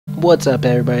What's up,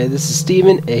 everybody? This is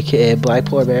Steven, aka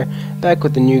BlackPolarBear, back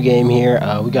with a new game here.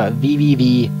 We got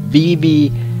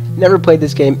VVVVV. Never played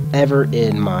this game ever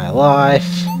in my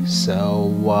life, so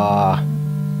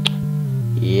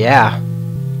yeah.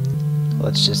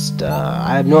 Let's just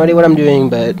I have no idea what I'm doing,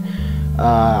 but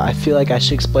I feel like I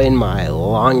should explain my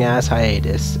long ass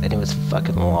hiatus, and it was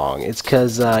fucking long. It's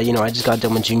cause you know, I just got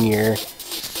done with junior.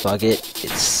 Fuck it,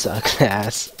 it sucks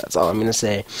ass. That's all I'm gonna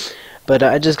say. But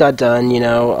I just got done, you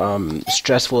know,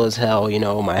 stressful as hell, you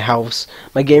know, my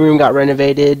game room got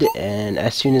renovated, and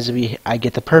as soon as I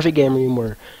get the perfect game room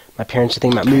where my parents are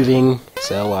thinking about moving,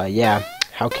 so, yeah,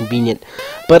 how convenient.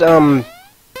 But,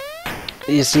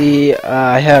 you see,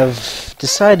 I have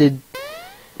decided,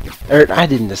 or I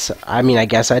didn't decide, I mean, I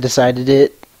guess I decided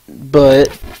it, but,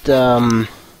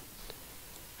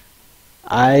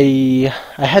 I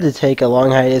had to take a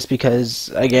long hiatus because,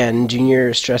 again, junior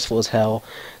is stressful as hell.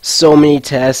 So many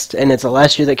tests, and it's the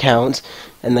last year that counts,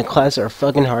 and the classes are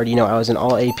fucking hard. You know, I was in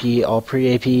all AP, all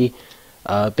pre-AP,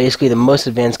 basically the most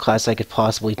advanced class I could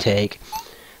possibly take.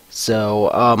 So,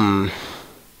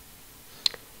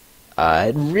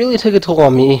 it really took a toll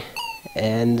on me,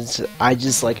 and I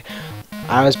just, like,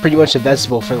 I was pretty much a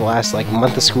vegetable for the last, like,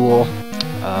 month of school.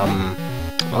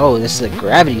 Oh, this is a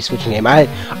gravity switching game. I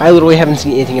literally haven't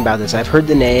seen anything about this. I've heard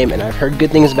the name, and I've heard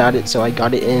good things about it, so I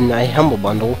got it in a Humble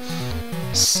Bundle.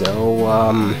 So,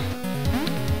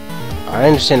 I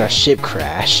understand our ship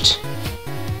crashed,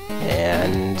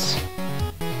 and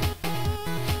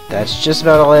that's just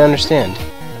about all I understand.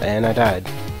 And I died.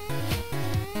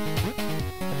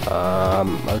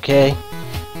 Okay.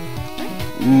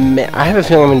 Man, I have a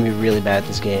feeling I'm gonna be really bad at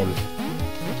this game.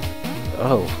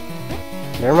 Oh,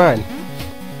 never mind.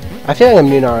 I feel like I'm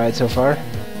doing alright so far.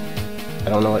 I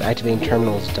don't know what activating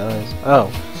terminals does.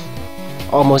 Oh.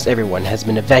 Almost everyone has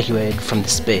been evacuated from the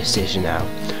space station now.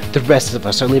 The rest of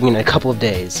us are leaving in a couple of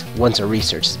days, once our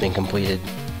research has been completed.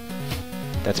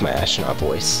 That's my astronaut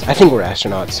voice. I think we're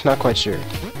astronauts, not quite sure.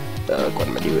 What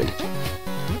am I doing?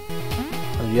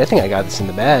 Oh, dude, I think I got this in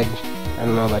the bag. I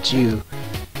don't know about you,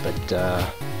 but,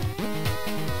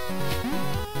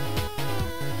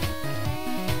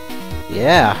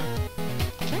 yeah.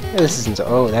 This isn't so.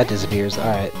 Oh, that disappears.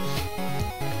 Alright.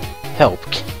 Help.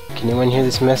 Can anyone hear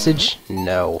this message?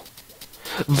 No.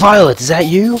 Violet, is that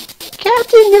you?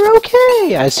 Captain, you're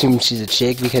okay! I assume she's a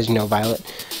chick because, you know, Violet.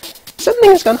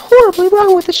 Something has gone horribly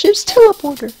wrong with the ship's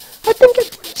teleporter. I think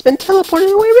everyone's been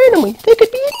teleported away randomly. They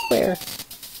could be anywhere.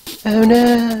 Oh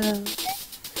no.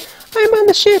 I'm on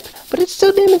the ship, but it's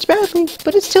still damaged badly,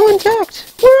 but it's still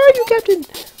intact. Where are you, Captain?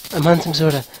 I'm on some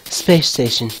sort of space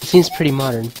station. It seems pretty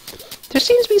modern. There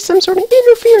seems to be some sort of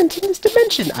interference in this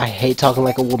dimension. I hate talking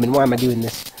like a woman. Why am I doing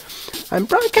this? I'm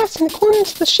broadcasting the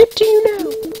coordinates of the ship to you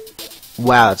now.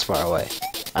 Wow, that's far away.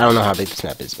 I don't know how big this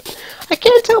map is, but I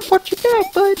can't teleport you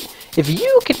back, but if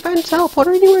you can find a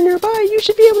teleporter anywhere nearby, you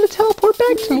should be able to teleport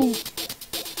back to me.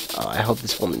 Oh, I hope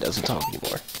this woman doesn't talk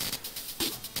anymore.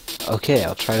 Okay,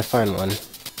 I'll try to find one.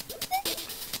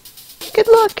 Good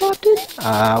luck, Captain.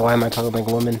 Why am I talking like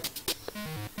a woman?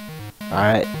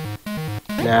 Alright.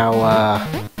 Now,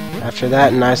 after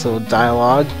that, nice little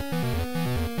dialogue.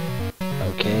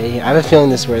 Okay, I have a feeling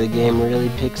this is where the game really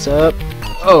picks up.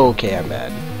 Oh, okay, I'm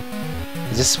bad.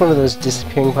 Is this one of those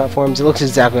disappearing platforms? It looks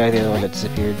exactly like the other one that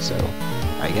disappeared, so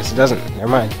I guess it doesn't. Never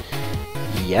mind.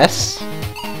 Yes?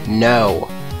 No.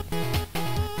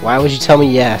 Why would you tell me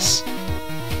yes?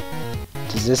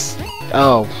 Does this...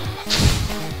 Oh.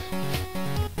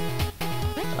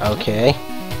 Okay.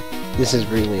 This is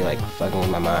really, like, fucking with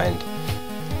my mind.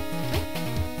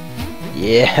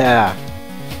 Yeah.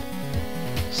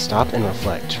 Stop and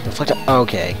reflect. Reflect.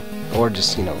 Okay. Or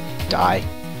just, you know, die.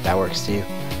 That works too.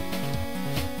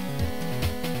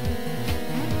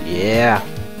 Yeah.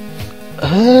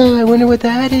 I wonder what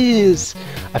that is.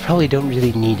 I probably don't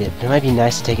really need it, but it might be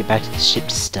nice to take it back to the ship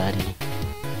to study.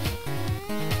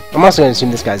 I'm also going to assume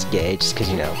this guy's gay, just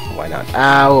because, you know, why not?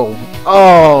 Ow.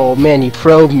 Oh, man, he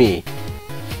probed me.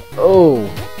 Oh.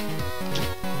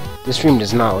 This room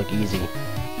does not look easy.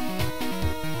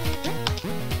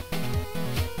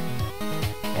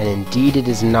 And indeed it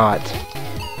is not.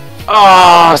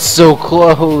 Ah, oh, so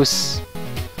close!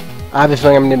 I have a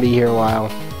feeling I'm gonna be here a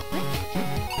while.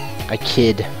 I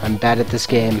kid. I'm bad at this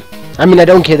game. I mean, I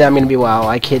don't kid that I'm gonna be a while.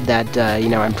 I kid that, you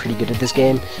know, I'm pretty good at this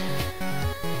game.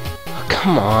 Oh,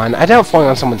 come on. I doubt falling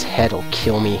on someone's head will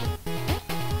kill me.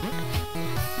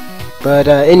 But,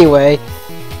 anyway,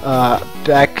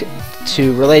 back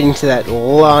to relating to that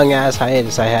long-ass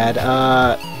hiatus I had,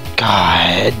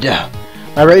 God.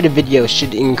 My rate of video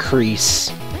should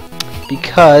increase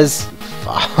because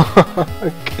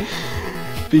fuck.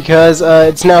 because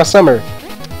it's now summer,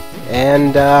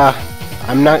 and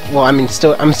I'm not. Well, I mean,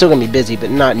 I'm still gonna be busy, but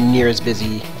not near as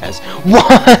busy as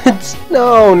what?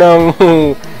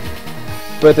 No.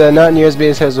 But not near as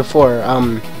busy as before.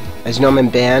 As you know, I'm in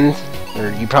band,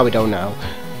 or you probably don't know.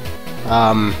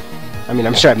 I mean,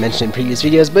 I'm sure I've mentioned in previous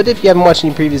videos, but if you haven't watched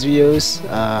any previous videos,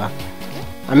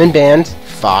 I'm in band.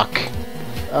 Fuck.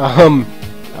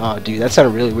 Oh, dude, that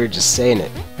sounded really weird just saying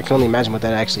it. I can only imagine what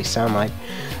that actually sounded like.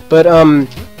 But, I'm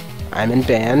in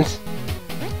band.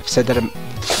 I've said that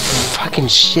fucking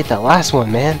shit, that last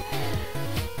one, man.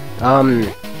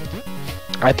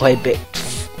 I played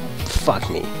fuck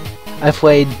me. I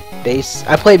played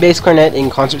bass clarinet in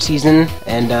concert season,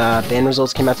 and band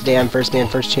results came out today. I'm first band,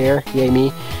 first chair. Yay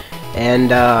me.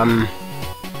 And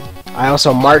I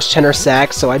also marched tenor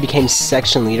sax, so I became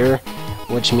section leader,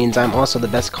 which means I'm also the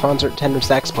best concert tenor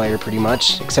sax player, pretty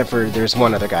much, except for there's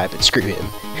one other guy, but screw him.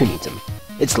 Who needs him?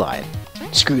 It's Lion.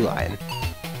 Screw Lion.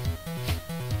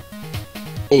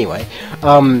 Anyway,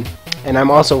 and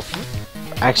I'm also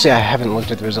actually, I haven't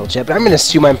looked at the results yet, but I'm going to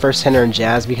assume I'm first tenor in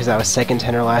jazz because I was second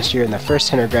tenor last year and the first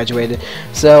tenor graduated.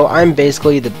 So I'm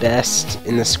basically the best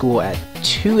in the school at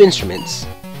 2 instruments.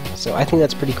 So I think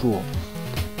that's pretty cool.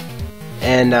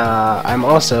 And I'm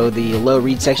also the low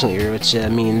reed section leader, which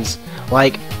means,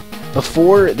 like,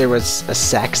 before there was a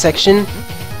sax section,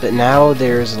 but now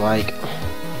there's like,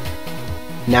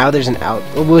 there's an out,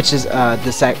 which is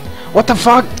the sax. What the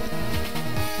fuck?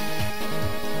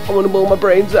 I want to blow my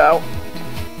brains out.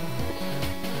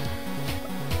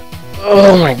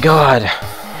 Oh my god.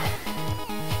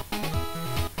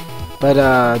 But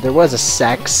there was a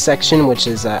sax section, which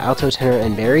is alto, tenor,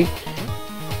 and bari.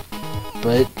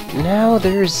 But now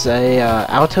there's a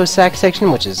alto sax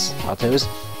section, which is altos.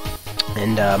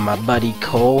 And my buddy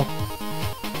Cole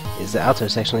is the alto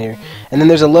section leader. And then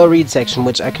there's a low reed section,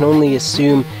 which I can only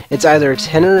assume it's either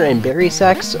tenor and bari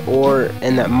sax,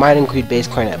 and that might include bass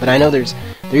clarinet. But I know there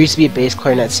used to be a bass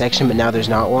clarinet section, but now there's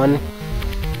not one.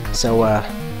 So,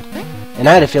 and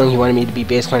I had a feeling he wanted me to be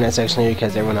bass clarinet section leader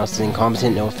because everyone else is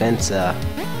incompetent. No offense,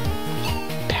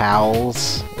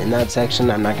 pals in that section.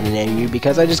 I'm not going to name you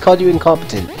because I just called you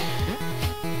incompetent.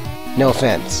 No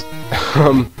offense.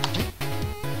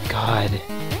 God.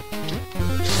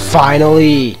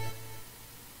 Finally!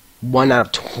 1 out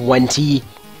of 20.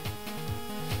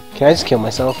 Can I just kill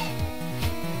myself?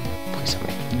 Please tell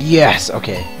me. Yes!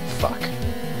 Okay. Fuck.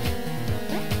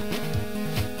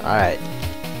 Alright.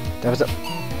 That was a...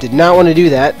 Did not want to do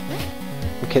that.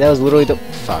 Okay, that was literally the...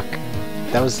 Fuck.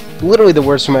 That was literally the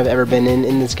worst room I've ever been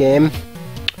in this game.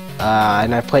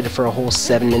 And I played it for a whole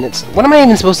 7 minutes. What am I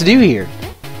even supposed to do here?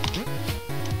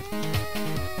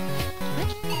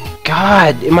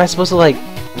 God, am I supposed to, like...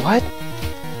 What?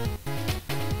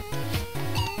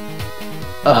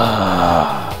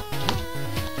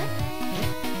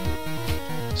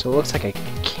 So it looks like I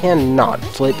cannot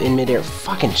flip in midair.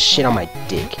 Fucking shit on my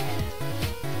dick.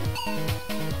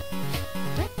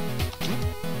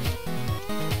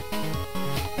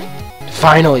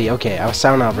 Finally! Okay, I was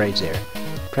sound outrage there.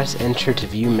 Press enter to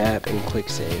view map and click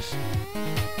save.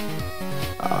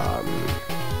 I'm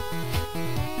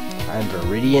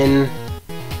Viridian.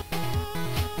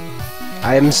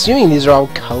 I'm assuming these are all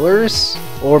colors,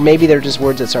 or maybe they're just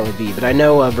words that start with V, but I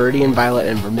know Viridian, Violet,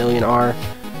 and Vermilion are.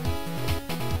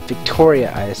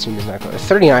 Victoria, I assume, is not color.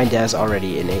 39 deaths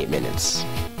already in 8 minutes.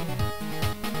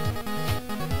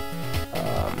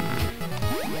 I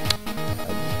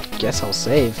guess I'll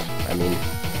save. I mean,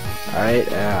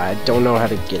 alright, I don't know how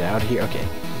to get out of here. Okay.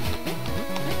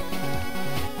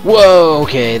 Whoa,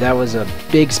 okay, that was a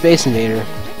big space invader.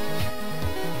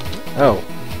 Oh.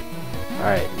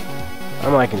 Alright.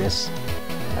 I'm liking this.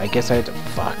 I guess I had to...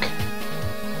 Fuck.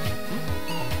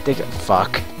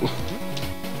 Fuck.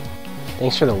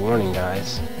 Thanks for the warning,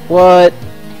 guys. What?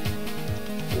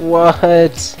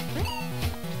 What?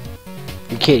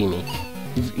 You're kidding me.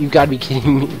 You've got to be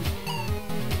kidding me.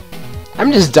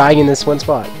 I'm just dying in this one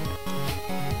spot.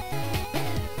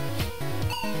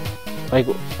 Like,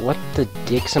 what the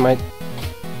dicks am I...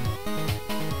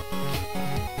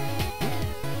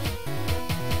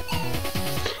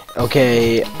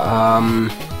 Okay,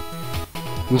 I'm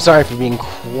sorry for being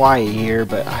quiet here,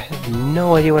 but I have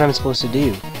no idea what I'm supposed to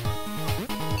do.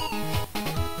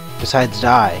 Besides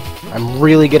die. I'm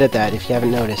really good at that, if you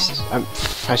haven't noticed.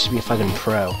 I should be a fucking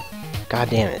pro. God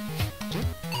damn it.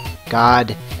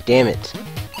 God damn it.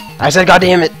 I said god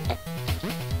damn it!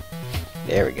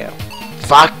 There we go.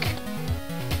 Fuck!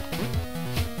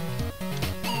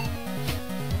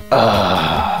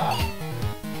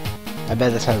 I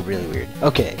bet that sounded really weird.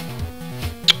 Okay.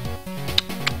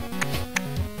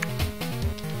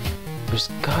 There's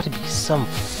gotta gotta be some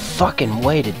fucking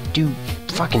way to do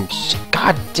fucking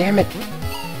God damn it.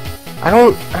 I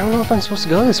don't know if I'm supposed to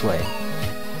go this way.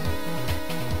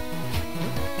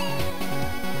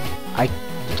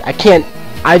 I can't.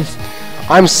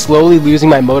 I'm slowly losing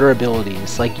my motor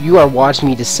abilities. Like, you are watching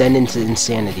me descend into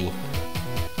insanity.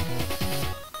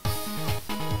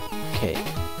 Okay,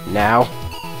 now.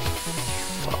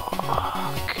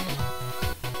 Fuck.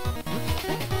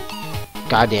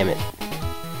 God damn it.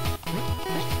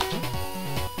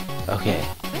 Okay.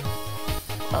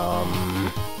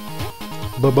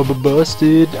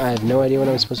 Busted. I have no idea what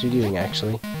I'm supposed to be doing,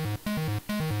 actually.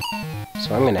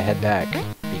 So I'm gonna head back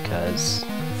because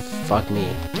fuck me.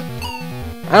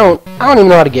 I don't even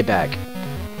know how to get back.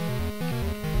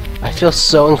 I feel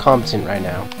so incompetent right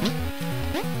now.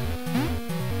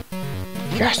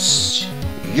 Yes!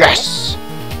 Yes!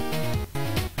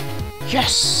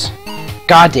 Yes!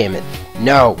 God damn it.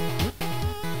 No!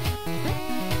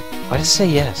 Why does it say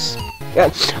yes?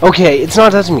 Okay, it's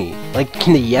not touching me. Like,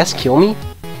 can the yes kill me?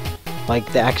 Like,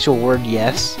 the actual word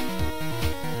yes?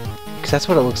 Because that's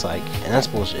what it looks like, and that's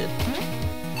bullshit.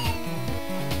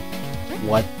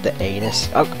 What the anus?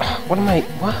 Oh, what am I?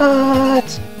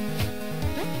 What?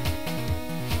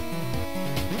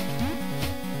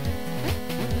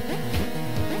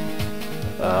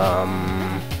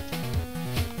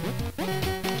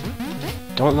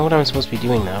 Don't know what I'm supposed to be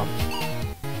doing now.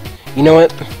 You know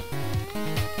what?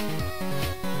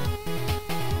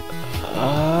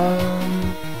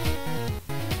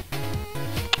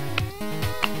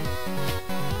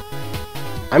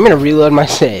 I'm gonna reload my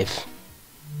save.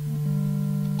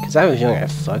 Cause I was feeling I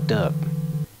fucked up.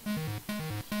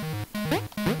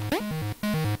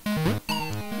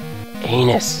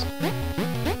 Anus.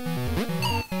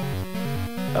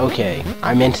 Okay,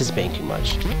 I'm anticipating too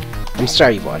much. I'm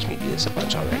sorry you've watched me do this a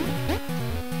bunch already.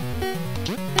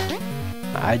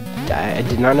 I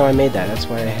did not know I made that, that's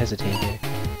why I hesitated.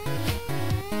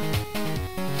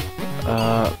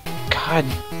 God,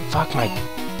 fuck my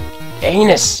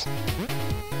anus!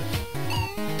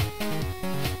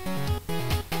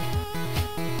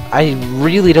 I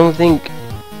really don't think...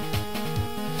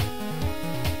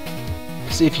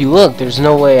 Because if you look, there's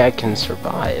no way I can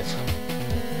survive.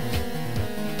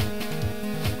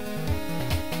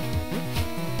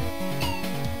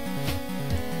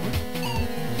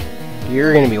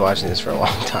 You're gonna be watching this for a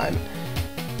long time.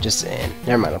 Just saying.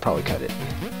 Never mind, I'll probably cut it.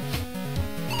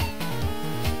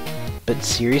 But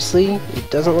seriously,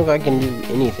 it doesn't look like I can do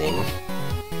anything.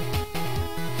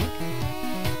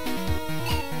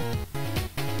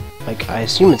 Like, I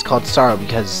assume it's called sorrow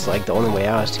because, like, the only way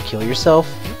out is to kill yourself.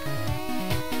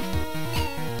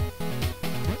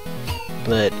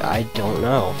 But I don't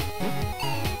know.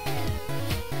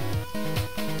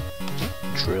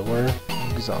 Driller?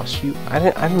 Exhaust you?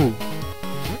 I'm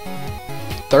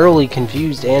thoroughly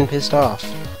confused and pissed off.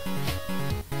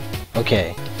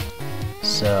 Okay.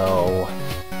 So...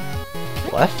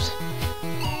 left?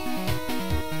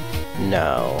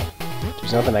 No.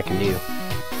 There's nothing I can do.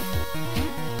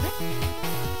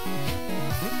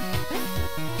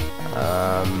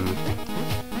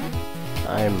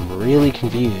 I'm really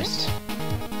confused.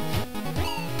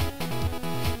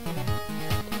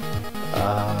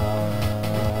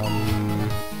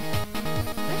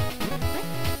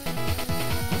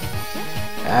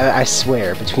 I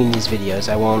swear, between these videos,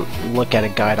 I won't look at a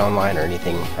guide online or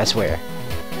anything. I swear.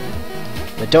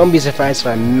 But don't be surprised if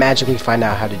I magically find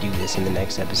out how to do this in the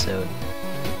next episode.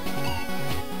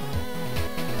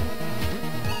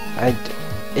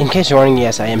 In case you're wondering,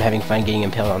 yes, I am having fun getting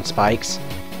impaled on spikes.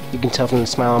 You can tell from the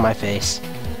smile on my face.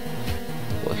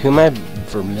 Well, who am I?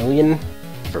 Vermilion?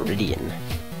 Viridian.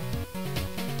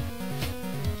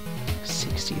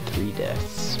 63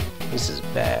 deaths. This is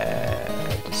bad.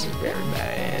 This is very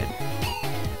bad.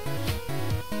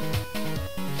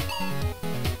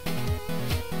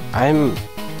 I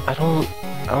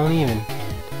don't even...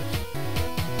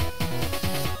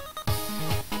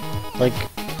 Like...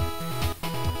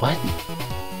 What?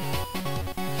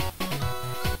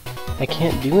 I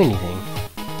can't do anything.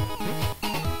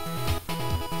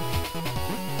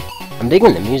 I'm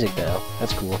digging the music though.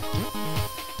 That's cool.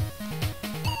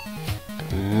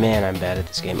 Man, I'm bad at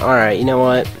this game. Alright, you know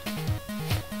what?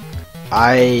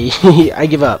 I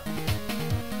give up.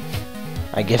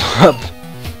 I give up.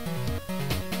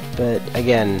 But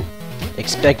again,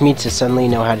 expect me to suddenly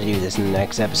know how to do this in the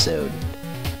next episode.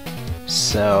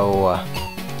 So,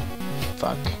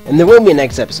 fuck. And there will be a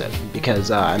next episode,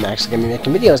 because I'm actually going to be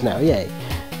making videos now, yay.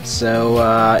 So,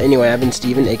 anyway, I've been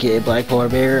Steven, aka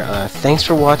BlackPolarBear. Thanks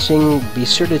for watching. Be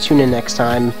sure to tune in next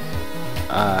time.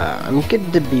 I'm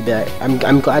good to be back.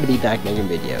 I'm glad to be back making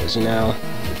videos, you know?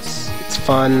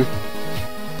 fun,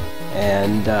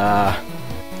 and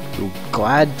I'm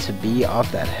glad to be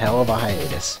off that hell of a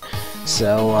hiatus.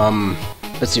 So,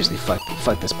 but seriously,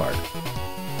 fuck this part.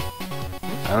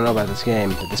 I don't know about this game,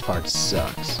 but this part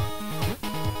sucks.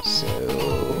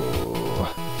 So,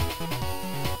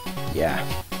 yeah.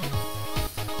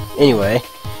 Anyway,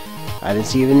 I've been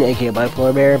Steven, aka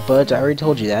BlackPolarBear, but I already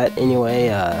told you that. Anyway,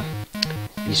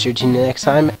 be sure to tune in next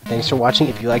time. Thanks for watching.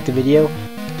 If you liked the video,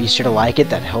 be sure to like it.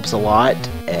 That helps a lot.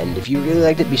 And if you really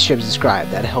liked it, be sure to subscribe.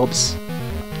 That helps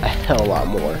a hell of a lot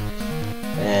more.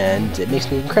 And it makes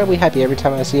me incredibly happy every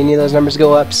time I see any of those numbers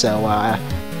go up. So,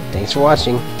 thanks for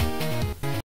watching.